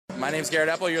My name's Garrett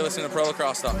Epple. You're listening to Pro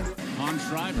Lacrosse Talk. On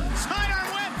Schreiber. Sidearm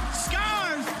whip,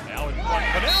 scores! Now in front,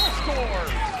 Pannell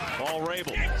scores! Paul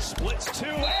Rabel splits two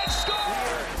and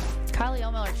scores! Kylie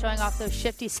O'Miller showing off those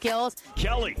shifty skills.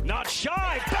 Kelly, not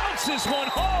shy, bounces one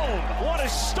home! What a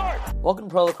start! Welcome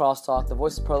to Pro Lacrosse Talk, the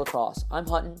voice of Pro Lacrosse. I'm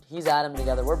Hutton, he's Adam, and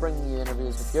together we're bringing you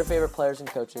interviews with your favorite players and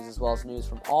coaches, as well as news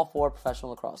from all 4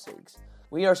 professional lacrosse leagues.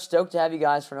 We are stoked to have you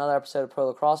guys for another episode of Pro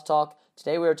Lacrosse Talk.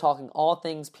 Today we are talking all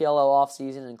things PLL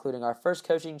offseason, including our first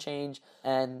coaching change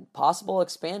and possible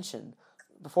expansion.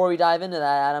 Before we dive into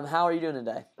that, Adam, how are you doing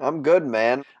today? I'm good,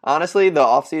 man. Honestly, the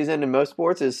offseason in most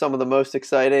sports is some of the most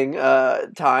exciting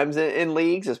times in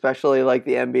leagues, especially like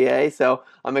the NBA. So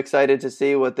I'm excited to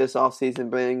see what this offseason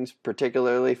brings,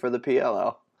 particularly for the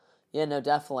PLL. Yeah, no,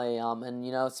 definitely.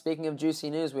 And, speaking of juicy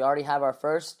news, we already have our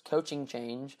first coaching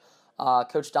change.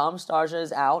 Coach Dom Starja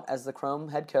is out as the Chrome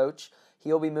head coach.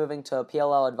 He'll be moving to a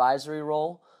PLL advisory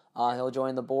role. He'll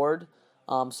join the board.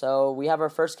 So we have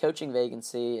our first coaching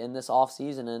vacancy in this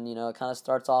offseason, and, it kind of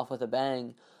starts off with a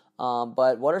bang.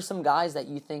 But what are some guys that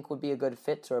you think would be a good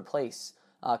fit to replace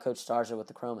Coach Starja with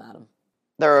the Chrome, Adam?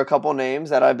 There are a couple names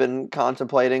that I've been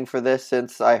contemplating for this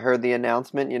since I heard the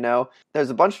announcement. There's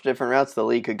a bunch of different routes the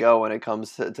league could go when it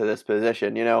comes to this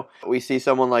position. We see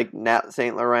someone like Nat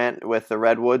St. Laurent with the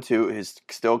Redwoods, who is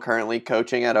still currently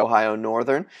coaching at Ohio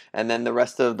Northern, and then the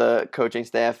rest of the coaching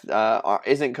staff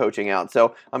isn't coaching out.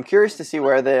 So I'm curious to see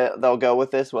where they'll go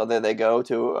with this, whether they go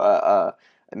to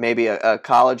maybe a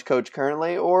college coach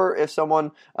currently, or if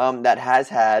someone that has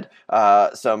had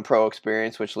some pro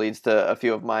experience, which leads to a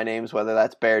few of my names, whether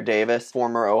that's Bear Davis,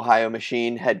 former Ohio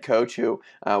Machine head coach, who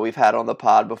we've had on the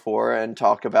pod before and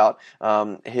talked about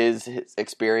his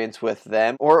experience with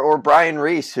them, or Brian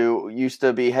Reese, who used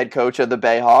to be head coach of the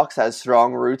Bayhawks, has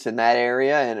strong roots in that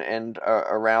area and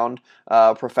around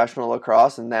professional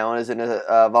lacrosse, and now is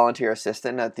a volunteer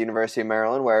assistant at the University of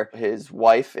Maryland, where his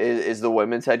wife is the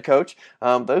women's head coach.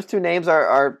 Those two names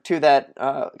are two that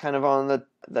kind of on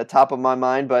the top of my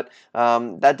mind, but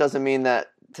that doesn't mean that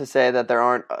to say that there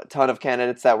aren't a ton of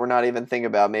candidates that we're not even thinking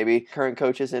about. Maybe current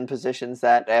coaches in positions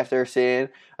that, after seeing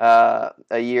a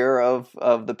year of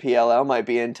the PLL, might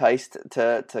be enticed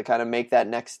to kind of make that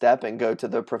next step and go to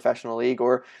the professional league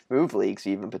or move leagues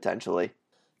even potentially.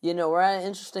 We're at an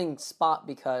interesting spot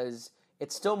because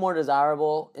it's still more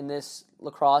desirable in this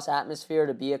lacrosse atmosphere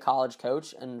to be a college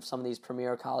coach and some of these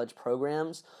premier college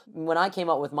programs. When I came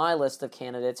up with my list of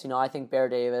candidates, I think Bear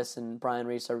Davis and Brian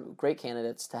Reese are great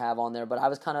candidates to have on there, but I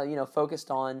was kind of,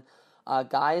 focused on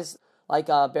guys like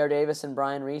Bear Davis and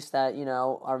Brian Reese that,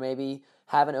 are maybe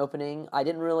have an opening. I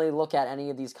didn't really look at any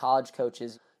of these college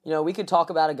coaches. We could talk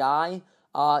about a guy,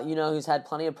 who's had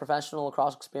plenty of professional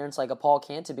lacrosse experience like a Paul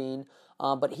Cantabine,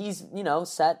 but he's,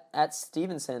 set at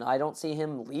Stevenson. I don't see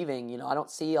him leaving. I don't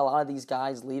see a lot of these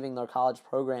guys leaving their college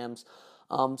programs.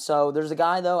 So there's a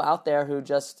guy, though, out there who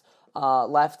just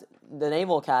left the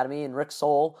Naval Academy, and Rick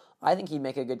Soul. I think he'd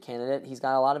make a good candidate. He's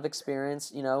got a lot of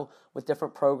experience, with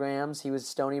different programs. He was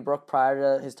Stony Brook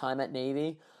prior to his time at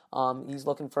Navy. He's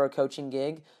looking for a coaching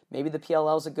gig. Maybe the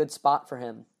PLL is a good spot for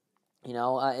him. It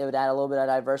would add a little bit of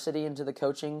diversity into the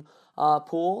coaching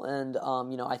pool, and,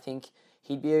 I think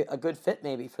he'd be a good fit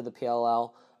maybe for the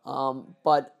PLL.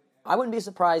 But I wouldn't be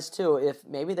surprised, too, if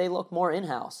maybe they look more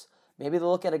in-house. Maybe they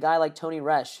look at a guy like Tony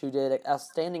Resch, who did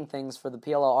outstanding things for the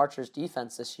PLL Archers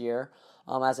defense this year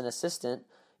as an assistant.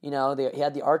 He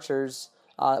had the Archers,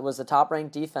 was the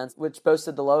top-ranked defense, which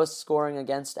boasted the lowest scoring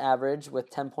against average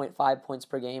with 10.5 points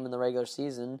per game in the regular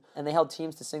season, and they held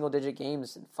teams to single-digit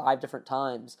games 5 different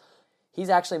times. He's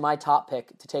actually my top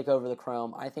pick to take over the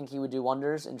Chrome. I think he would do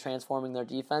wonders in transforming their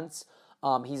defense.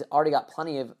 He's already got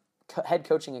plenty of head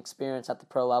coaching experience at the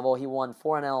pro level. He won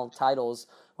 4 NL titles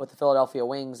with the Philadelphia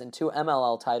Wings and 2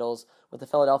 MLL titles with the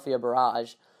Philadelphia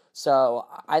Barrage. So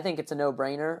I think it's a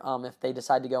no-brainer if they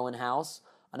decide to go in-house.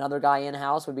 Another guy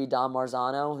in-house would be Don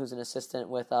Marzano, who's an assistant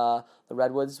with the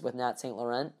Redwoods with Nat St.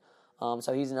 Laurent.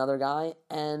 So he's another guy.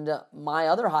 And my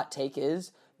other hot take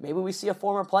is maybe we see a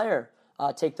former player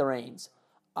take the reins.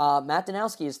 Matt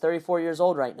Danowski is 34 years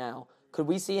old right now. Could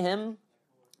we see him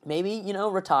maybe,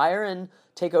 retire and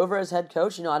take over as head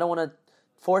coach? I don't want to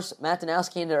force Matt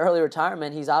Danowski into early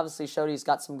retirement. He's obviously showed he's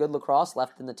got some good lacrosse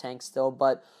left in the tank still,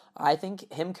 but I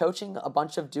think him coaching a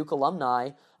bunch of Duke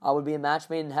alumni would be a match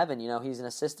made in heaven. He's an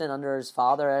assistant under his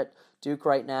father at Duke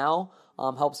right now,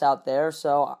 helps out there.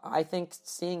 So I think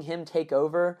seeing him take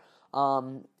over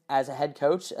as a head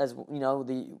coach, as you know,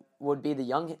 would be the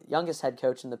youngest head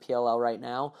coach in the PLL right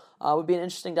now, would be an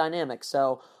interesting dynamic.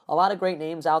 So a lot of great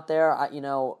names out there.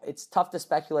 It's tough to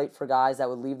speculate for guys that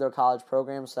would leave their college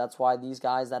programs. So that's why these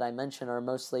guys that I mentioned are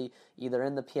mostly either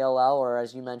in the PLL or,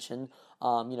 as you mentioned,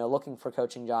 looking for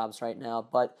coaching jobs right now.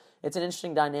 But it's an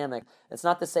interesting dynamic. It's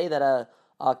not to say that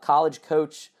a college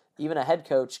coach, even a head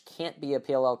coach, can't be a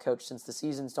PLL coach since the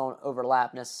seasons don't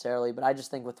overlap necessarily. But I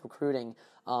just think with recruiting,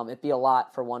 it'd be a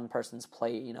lot for one person's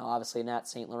plate. Obviously Nat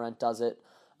St. Laurent does it.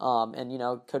 And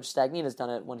Coach Stagnina's done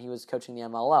it when he was coaching the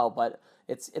MLL, but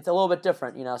it's a little bit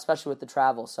different, especially with the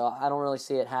travel. So I don't really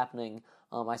see it happening.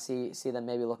 I see them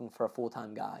maybe looking for a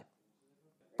full-time guy.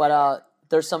 But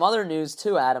there's some other news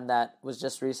too, Adam, that was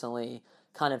just recently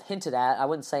kind of hinted at. I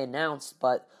wouldn't say announced,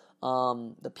 but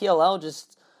the PLL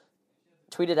just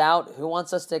tweeted out who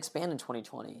wants us to expand in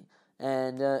 2020.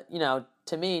 And,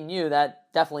 to me and you,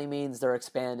 that definitely means they're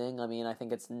expanding. I mean, I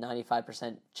think it's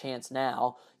 95% chance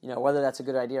now. Whether that's a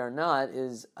good idea or not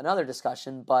is another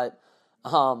discussion. But,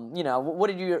 what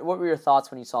were your thoughts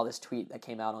when you saw this tweet that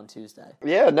came out on Tuesday?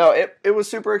 Yeah, no, it was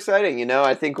super exciting.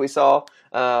 I think we saw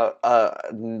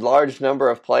a large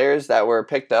number of players that were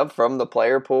picked up from the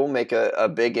player pool make a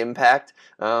big impact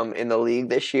in the league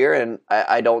this year, and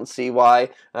I don't see why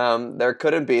there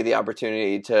couldn't be the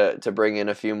opportunity to bring in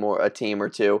a team or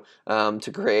two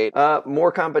to create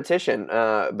more competition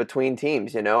between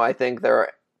teams. I think there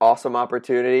are awesome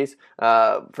opportunities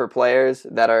for players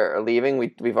that are leaving.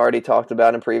 We've already talked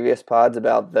about in previous pods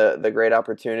about the great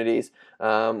opportunities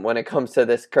when it comes to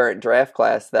this current draft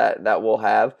class that we'll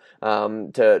have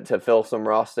to fill some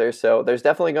rosters. So there's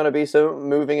definitely going to be some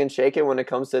moving and shaking when it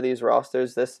comes to these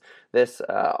rosters this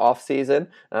off season.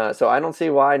 So I don't see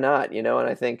why not. And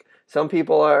I think some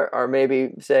people are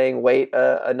maybe saying wait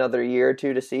another year or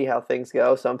two to see how things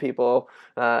go. Some people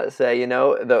say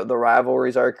the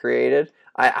rivalries are created.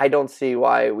 I don't see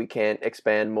why we can't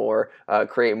expand more,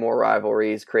 create more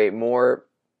rivalries, create more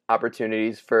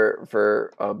opportunities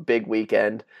for a big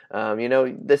weekend.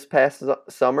 This past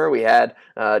summer we had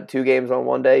 2 games on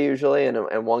one day usually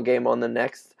and 1 game on the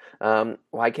next.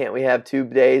 Why can't we have 2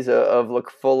 days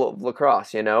full of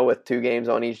lacrosse, with 2 games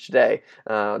on each day,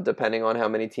 depending on how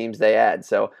many teams they add.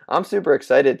 So I'm super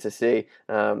excited to see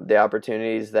the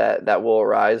opportunities that will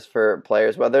arise for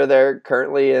players, whether they're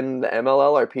currently in the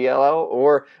MLL or PLL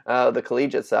or the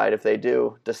collegiate side if they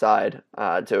do decide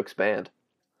to expand.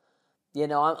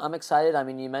 I'm excited. I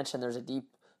mean, you mentioned there's a deep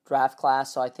draft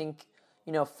class, so I think,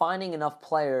 finding enough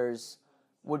players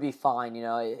would be fine.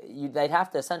 They'd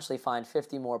have to essentially find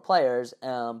 50 more players,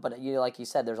 but like you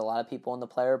said, there's a lot of people in the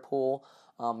player pool.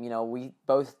 We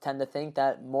both tend to think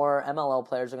that more MLL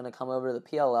players are going to come over to the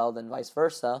PLL than vice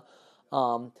versa.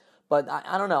 But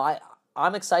I don't know.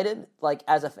 I'm excited. Like,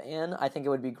 as a fan, I think it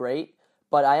would be great,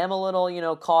 but I am a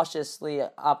little, cautiously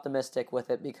optimistic with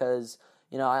it because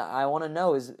I want to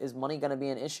know, is money going to be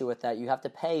an issue with that? You have to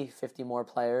pay 50 more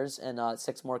players and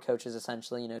 6 more coaches,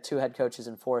 essentially, 2 head coaches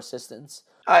and 4 assistants.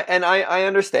 I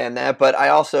understand that, but I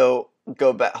also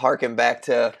harken back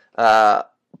to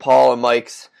Paul and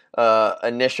Mike's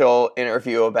initial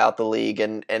interview about the league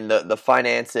and the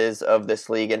finances of this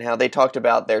league and how they talked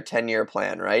about their 10-year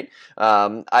plan, right?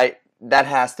 That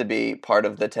has to be part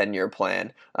of the 10-year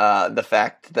plan. The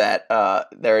fact that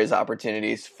there is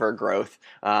opportunities for growth.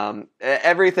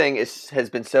 Everything has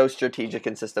been so strategic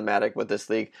and systematic with this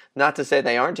league. Not to say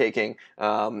they aren't taking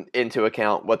into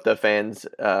account what the fans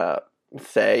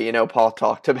say. Paul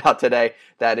talked about today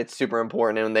that it's super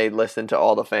important and they listen to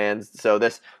all the fans. So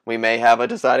we may have a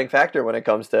deciding factor when it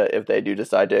comes to if they do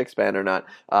decide to expand or not.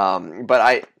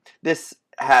 But this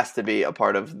has to be a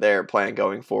part of their plan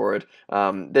going forward.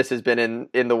 This has been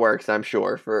in the works, I'm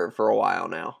sure, for a while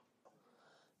now.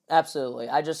 Absolutely.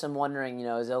 I just am wondering,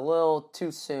 is it a little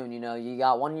too soon? You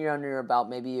got 1 year under your belt,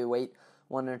 maybe you wait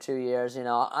 1 or 2 years.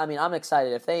 I mean, I'm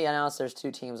excited. If they announce there's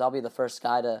 2 teams, I'll be the first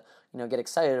guy to, get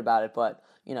excited about it. But,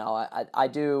 I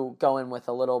do go in with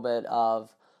a little bit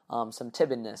of some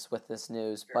timidness with this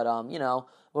news. But,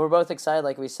 we're both excited.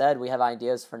 Like we said, we have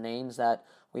ideas for names that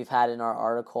we've had in our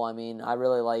article. I mean, I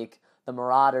really like the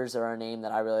Marauders are a name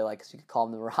that I really like, because you could call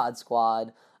them the Maraude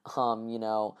Squad.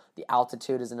 The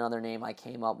Altitude is another name I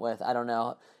came up with. I don't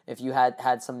know if you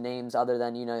had some names other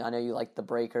than, I know you like the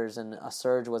Breakers, and a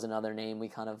Surge was another name we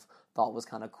kind of thought was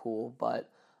kind of cool. But,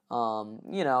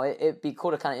 it'd be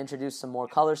cool to kind of introduce some more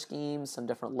color schemes, some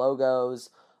different logos.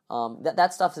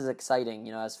 That stuff is exciting,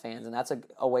 as fans, and that's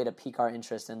a way to pique our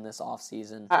interest in this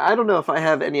offseason. I don't know if I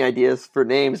have any ideas for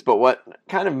names, but what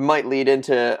kind of might lead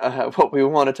into what we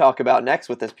want to talk about next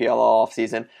with this PLL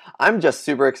offseason, I'm just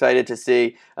super excited to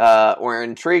see, or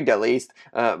intrigued at least,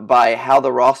 by how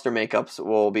the roster makeups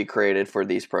will be created for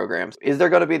these programs. Is there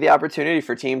going to be the opportunity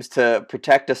for teams to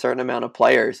protect a certain amount of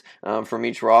players from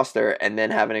each roster and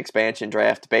then have an expansion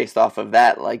draft based off of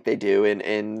that like they do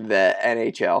in the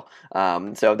NHL?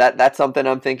 So that's something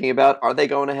I'm thinking about. Are they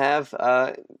going to have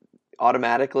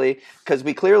automatically? Because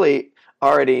we clearly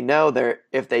already know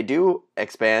if they do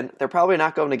expand, they're probably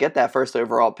not going to get that first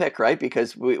overall pick, right?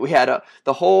 Because we had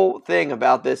the whole thing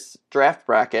about this draft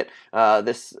bracket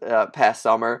this past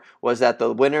summer was that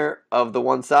the winner of the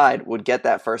one side would get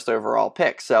that first overall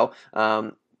pick. So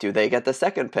do they get the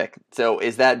second pick? So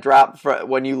is that drop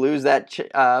when you lose that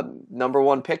number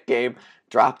one pick game?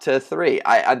 Drop to 3.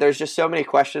 There's just so many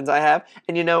questions I have,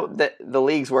 and the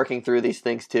league's working through these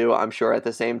things too, I'm sure, at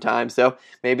the same time. So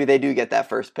maybe they do get that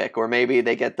first pick, or maybe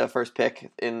they get the first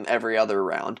pick in every other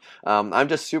round. I'm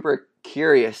just super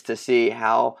curious to see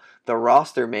how the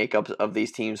roster makeups of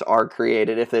these teams are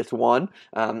created, if it's one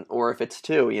or if it's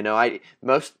two.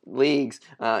 Most leagues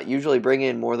usually bring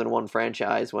in more than one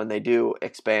franchise when they do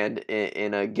expand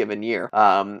in a given year.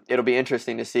 It'll be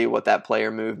interesting to see what that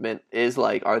player movement is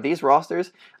like. Are these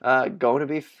rosters going to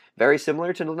be very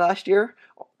similar to last year?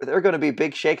 They're going to be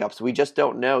big shakeups. We just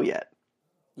don't know yet.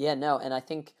 Yeah, no, and I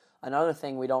think another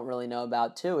thing we don't really know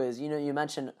about too is, you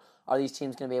mentioned, are these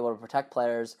teams going to be able to protect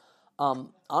players?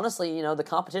 Honestly, the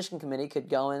competition committee could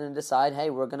go in and decide, hey,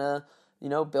 we're going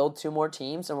to, build 2 more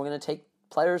teams and we're going to take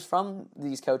players from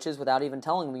these coaches without even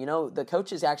telling them. The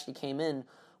coaches actually came in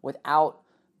without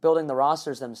building the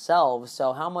rosters themselves.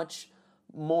 So how much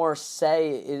more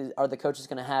say are the coaches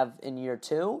going to have in year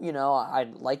 2?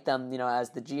 I'd like them, as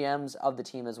the GMs of the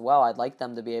team as well, I'd like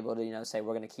them to be able to, say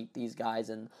we're going to keep these guys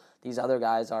and these other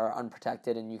guys are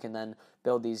unprotected, and you can then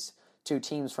build these 2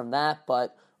 teams from that.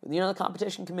 But the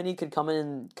competition committee could come in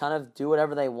and kind of do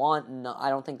whatever they want, and I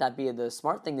don't think that'd be the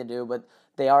smart thing to do, but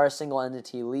they are a single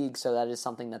entity league, so that is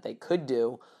something that they could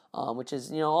do, which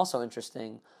is, also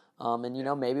interesting.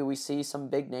 And, maybe we see some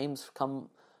big names come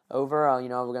over. We're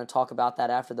going to talk about that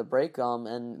after the break,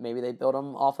 and maybe they build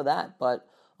them off of that. But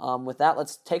with that,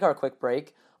 let's take our quick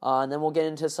break, and then we'll get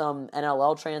into some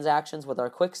NLL transactions with our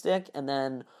quick stick, and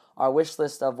then our wish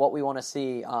list of what we want to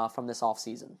see from this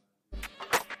offseason.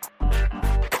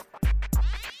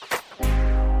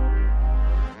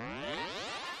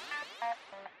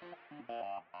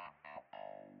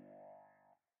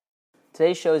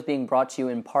 Today's show is being brought to you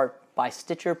in part by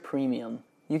Stitcher Premium.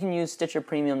 You can use Stitcher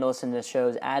Premium to listen to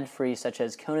shows ad-free such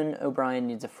as Conan O'Brien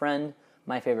Needs a Friend,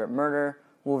 My Favorite Murder,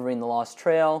 Wolverine the Lost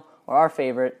Trail, or our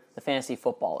favorite, The Fantasy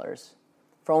Footballers.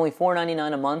 For only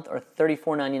 $4.99 a month or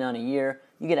 $34.99 a year,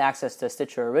 you get access to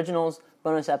Stitcher Originals,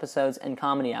 bonus episodes, and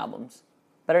comedy albums.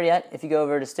 Better yet, if you go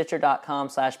over to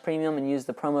Stitcher.com/premium and use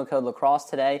the promo code LACROSSE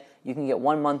today, you can get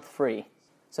 1 month free.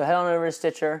 So head on over to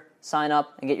Stitcher, sign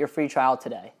up, and get your free trial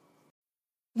today.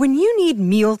 When you need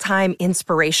mealtime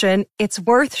inspiration, it's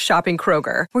worth shopping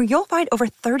Kroger, where you'll find over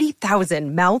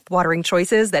 30,000 mouth-watering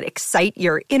choices that excite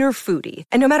your inner foodie.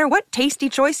 And no matter what tasty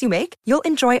choice you make, you'll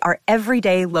enjoy our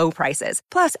everyday low prices,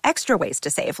 plus extra ways to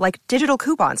save, like digital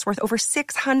coupons worth over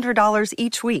 $600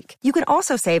 each week. You can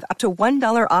also save up to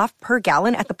 $1 off per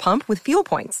gallon at the pump with fuel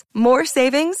points. More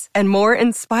savings and more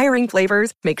inspiring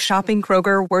flavors make shopping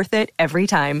Kroger worth it every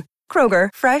time. Kroger,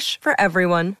 fresh for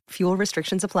everyone. Fuel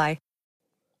restrictions apply.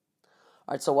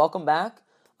 All right, so welcome back.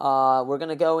 We're going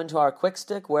to go into our quick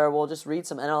stick where we'll just read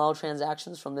some NLL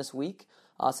transactions from this week.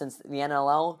 Since the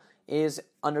NLL is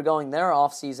undergoing their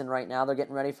off-season right now, they're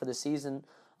getting ready for the season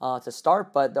to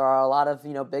start, but there are a lot of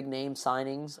big name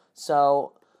signings.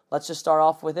 So let's just start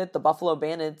off with it. The Buffalo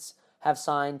Bandits have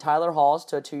signed Tyler Halls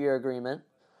to a 2-year agreement.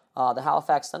 The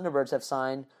Halifax Thunderbirds have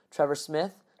signed Trevor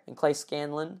Smith and Clay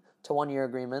Scanlon to 1-year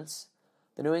agreements.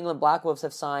 The New England Black Wolves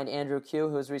have signed Andrew Q,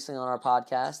 who was recently on our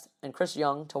podcast, and Chris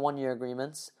Young to 1-year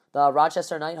agreements. The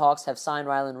Rochester Nighthawks have signed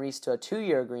Rylan Reese to a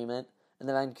 2-year agreement, and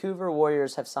the Vancouver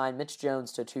Warriors have signed Mitch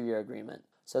Jones to a 2-year agreement.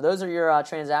 So those are your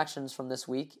transactions from this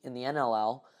week in the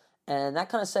NLL, and that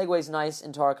kind of segues nice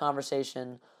into our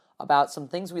conversation about some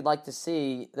things we'd like to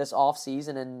see this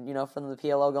offseason and, from the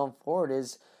PLL going forward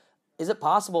is it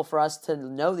possible for us to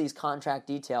know these contract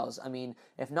details? I mean,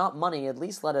 if not money, at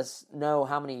least let us know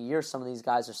how many years some of these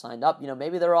guys are signed up.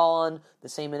 Maybe they're all on the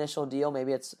same initial deal.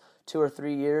 Maybe it's 2 or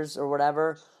 3 years or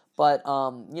whatever. But,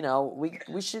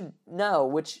 we should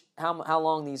know how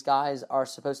long these guys are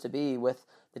supposed to be with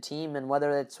the team, and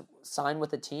whether it's signed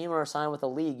with a team or signed with a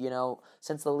league.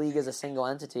 Since the league is a single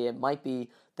entity, it might be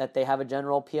that they have a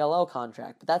general PLO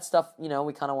contract. But that stuff, we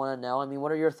kind of want to know. I mean,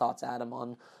 what are your thoughts, Adam,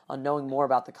 on knowing more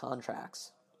about the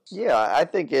contracts? Yeah, I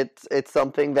think it's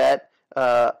something that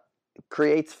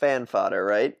creates fan fodder,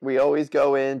 right? We always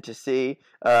go in to see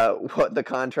what the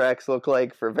contracts look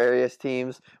like for various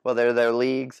teams, whether they're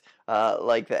leagues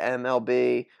like the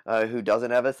MLB, who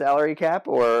doesn't have a salary cap,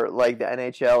 or like the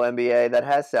NHL, NBA that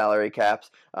has salary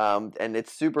caps. And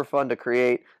it's super fun to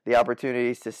create the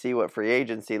opportunities to see what free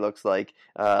agency looks like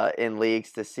in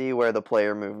leagues, to see where the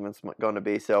player movement's going to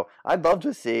be. So I'd love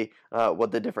to see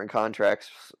what the different contracts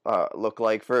look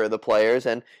like for the players.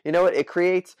 And it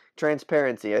creates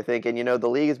transparency, I think. And the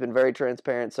league has been very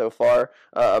transparent so far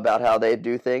about how they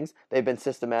do things. They've been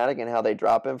systematic in how they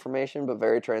drop information, but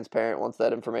very transparent once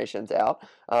that information's out.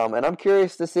 And I'm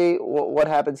curious to see what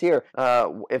happens here.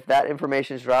 If that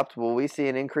information is dropped, will we see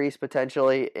an increase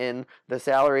potentially in the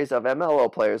salaries of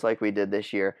MLO players like we did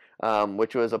this year,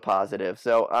 which was a positive.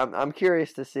 So I'm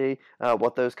curious to see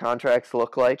what those contracts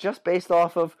look like, just based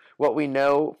off of what we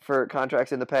know for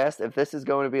contracts in the past. If this is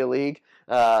going to be a league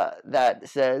that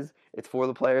says it's for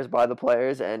the players, by the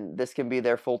players, and this can be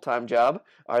their full-time job,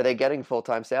 are they getting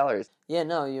full-time salaries? Yeah,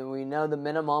 no, we know the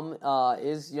minimum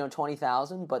is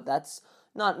 $20,000, but that's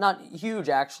not huge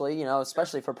actually,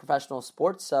 especially for professional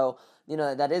sports. So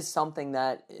that is something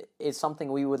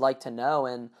we would like to know,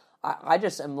 and I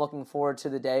just am looking forward to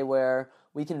the day where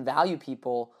we can value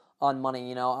people on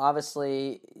money.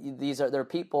 Obviously there are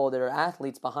people, there are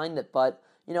athletes behind it, but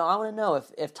I want to know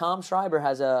if Tom Schreiber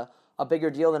has a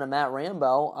bigger deal than a Matt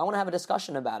Rambo. I want to have a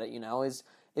discussion about it.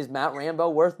 Is Matt Rambo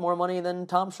worth more money than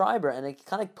Tom Schreiber? And it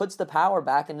kind of puts the power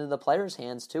back into the players'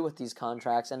 hands too with these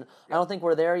contracts. And I don't think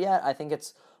we're there yet. I think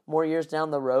it's more years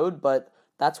down the road, but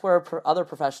that's where other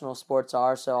professional sports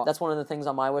are. So that's one of the things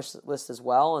on my wish list as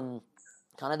well. And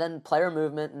kind of then player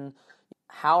movement, and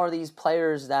how are these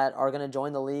players that are going to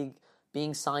join the league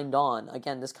being signed on?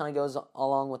 Again, this kind of goes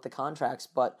along with the contracts,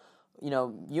 but you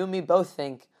and me both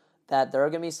think that there are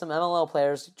going to be some MLL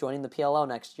players joining the PLO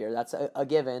next year. That's a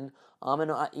given.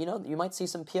 And you might see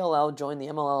some PLL join the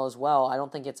MLL as well. I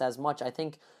don't think it's as much. I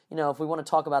think, if we want to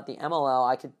talk about the MLL,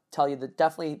 I could tell you that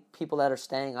definitely people that are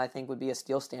staying, I think, would be a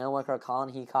Steele Stanwick or a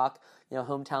Colin Heacock,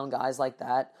 hometown guys like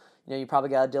that. You probably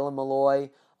got a Dylan Malloy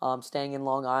staying in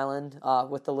Long Island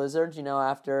with the Lizards,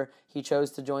 after he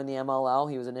chose to join the MLL.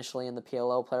 He was initially in the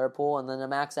PLO player pool. And then a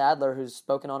Max Adler, who's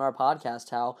spoken on our podcast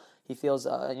how he feels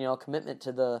a commitment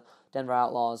to the Denver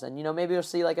Outlaws. And maybe we'll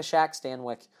see like a Shaq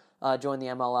Stanwick join the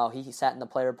MLL. He sat in the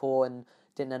player pool and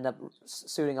didn't end up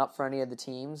suiting up for any of the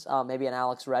teams. Maybe an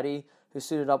Alex Reddy, who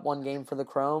suited up one game for the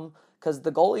Chrome. Because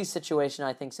the goalie situation,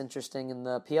 I think, is interesting in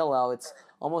the PLL. It's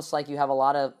almost like you have a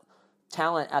lot of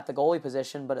talent at the goalie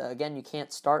position, but again, you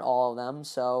can't start all of them.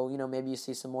 So, maybe you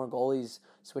see some more goalies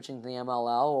switching to the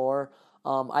MLL. Or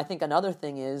I think another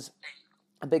thing is,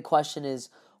 a big question is,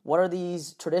 what are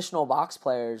these traditional box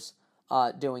players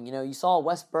doing? You saw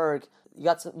Wes Berg, he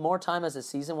got some more time as the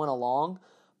season went along,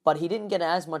 but he didn't get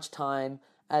as much time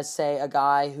as, say, a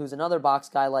guy who's another box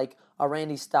guy like a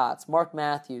Randy Stotts, Mark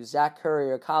Matthews, Zach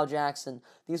Curry, or Kyle Jackson.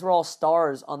 These were all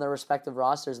stars on their respective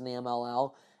rosters in the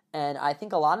MLL. And I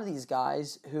think a lot of these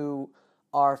guys who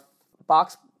are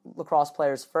box lacrosse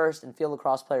players first and field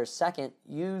lacrosse players second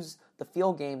use the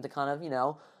field game to kind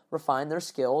of, refine their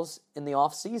skills in the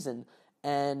off season.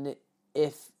 And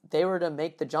if they were to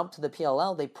make the jump to the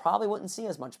PLL, they probably wouldn't see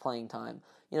as much playing time.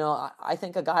 I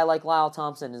think a guy like Lyle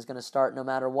Thompson is going to start no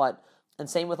matter what. And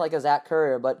same with like a Zach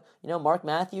Currier. But, Mark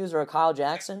Matthews or a Kyle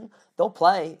Jackson, they'll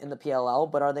play in the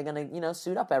PLL, but are they going to,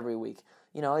 suit up every week?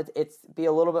 It's be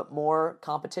a little bit more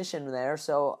competition there.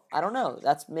 So I don't know.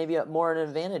 That's maybe more an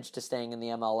advantage to staying in the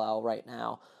MLL right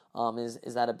now,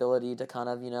 is that ability to kind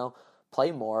of,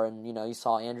 play more. And, you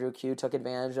saw Andrew Q took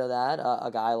advantage of that. A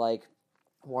guy like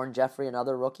Warren Jeffrey,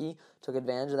 another rookie, took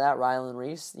advantage of that. Rylan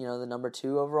Reese, the number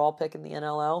 2 overall pick in the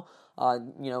NLL,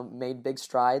 made big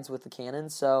strides with the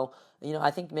Cannons. So,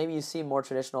 I think maybe you see more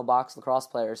traditional box lacrosse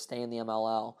players stay in the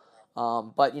MLL.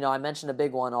 But, I mentioned a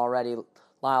big one already,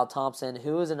 Lyle Thompson,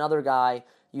 who is another guy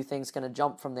you think is going to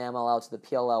jump from the MLL to the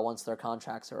PLL once their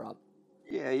contracts are up.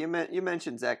 Yeah, you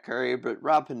mentioned Zach Curry, but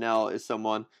Rob Pennell is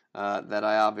someone that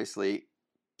I obviously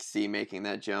see making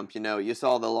that jump. You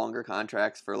saw the longer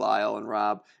contracts for Lyle and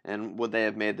Rob, and would they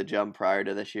have made the jump prior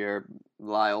to this year?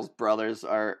 Lyle's brothers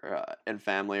and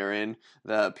family are in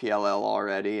the PLL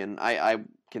already, and I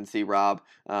can see Rob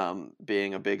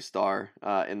being a big star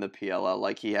in the PLL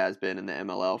like he has been in the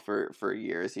MLL for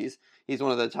years. He's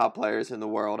one of the top players in the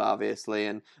world, obviously,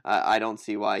 and I don't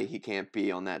see why he can't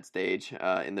be on that stage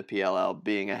in the PLL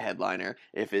being a headliner.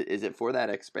 Is it for that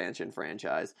expansion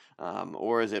franchise,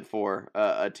 or is it for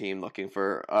a team looking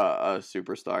for a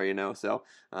superstar? So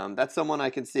that's someone I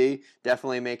can see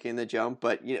definitely making the jump.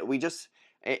 But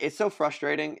it's so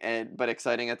frustrating but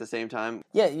exciting at the same time.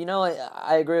 Yeah,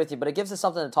 I agree with you, but it gives us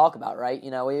something to talk about, right?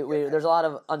 There's a lot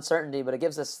of uncertainty, but it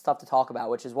gives us stuff to talk about,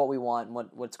 which is what we want and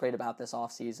what's great about this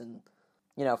offseason.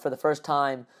 For the first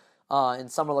time in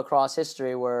summer lacrosse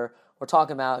history, we're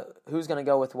talking about who's going to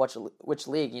go with which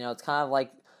league. It's kind of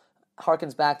like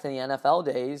harkens back to the NFL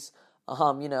days,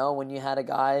 when you had a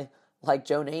guy like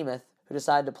Joe Namath who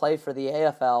decided to play for the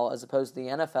AFL as opposed to the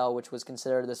NFL, which was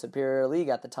considered the superior league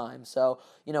at the time. So,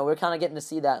 we're kind of getting to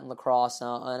see that in lacrosse.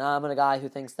 And I'm a guy who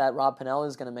thinks that Rob Piniella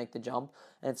is going to make the jump,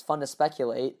 and it's fun to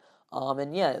speculate.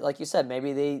 And yeah, like you said,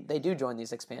 maybe they do join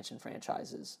these expansion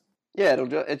franchises. Yeah,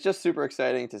 it's just super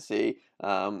exciting to see.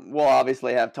 We'll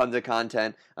obviously have tons of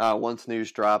content once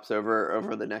news drops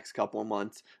over the next couple of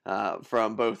months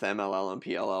from both MLL and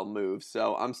PLL moves.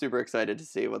 So I'm super excited to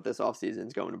see what this offseason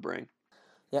is going to bring.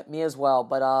 Yep, me as well.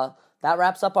 But that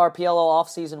wraps up our PLL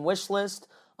offseason wish list,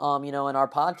 and our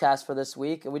podcast for this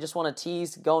week. We just want to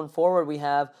tease going forward. We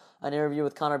have an interview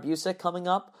with Connor Busick coming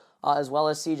up, as well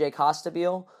as CJ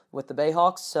Costabile with the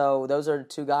Bayhawks. So those are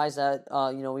two guys that,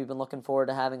 we've been looking forward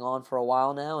to having on for a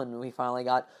while now, and we finally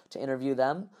got to interview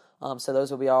them. So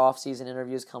those will be our off-season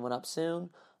interviews coming up soon.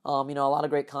 A lot of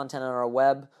great content on our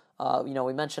web.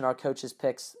 We mentioned our coaches'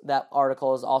 picks. That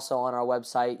article is also on our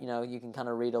website. You can kind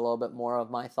of read a little bit more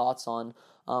of my thoughts on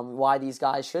why these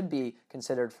guys should be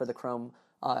considered for the Chrome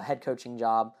head coaching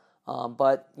job.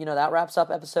 But that wraps up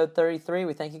episode 33.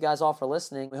 We thank you guys all for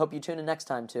listening. We hope you tune in next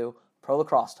time to Pro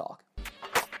Lacrosse Talk.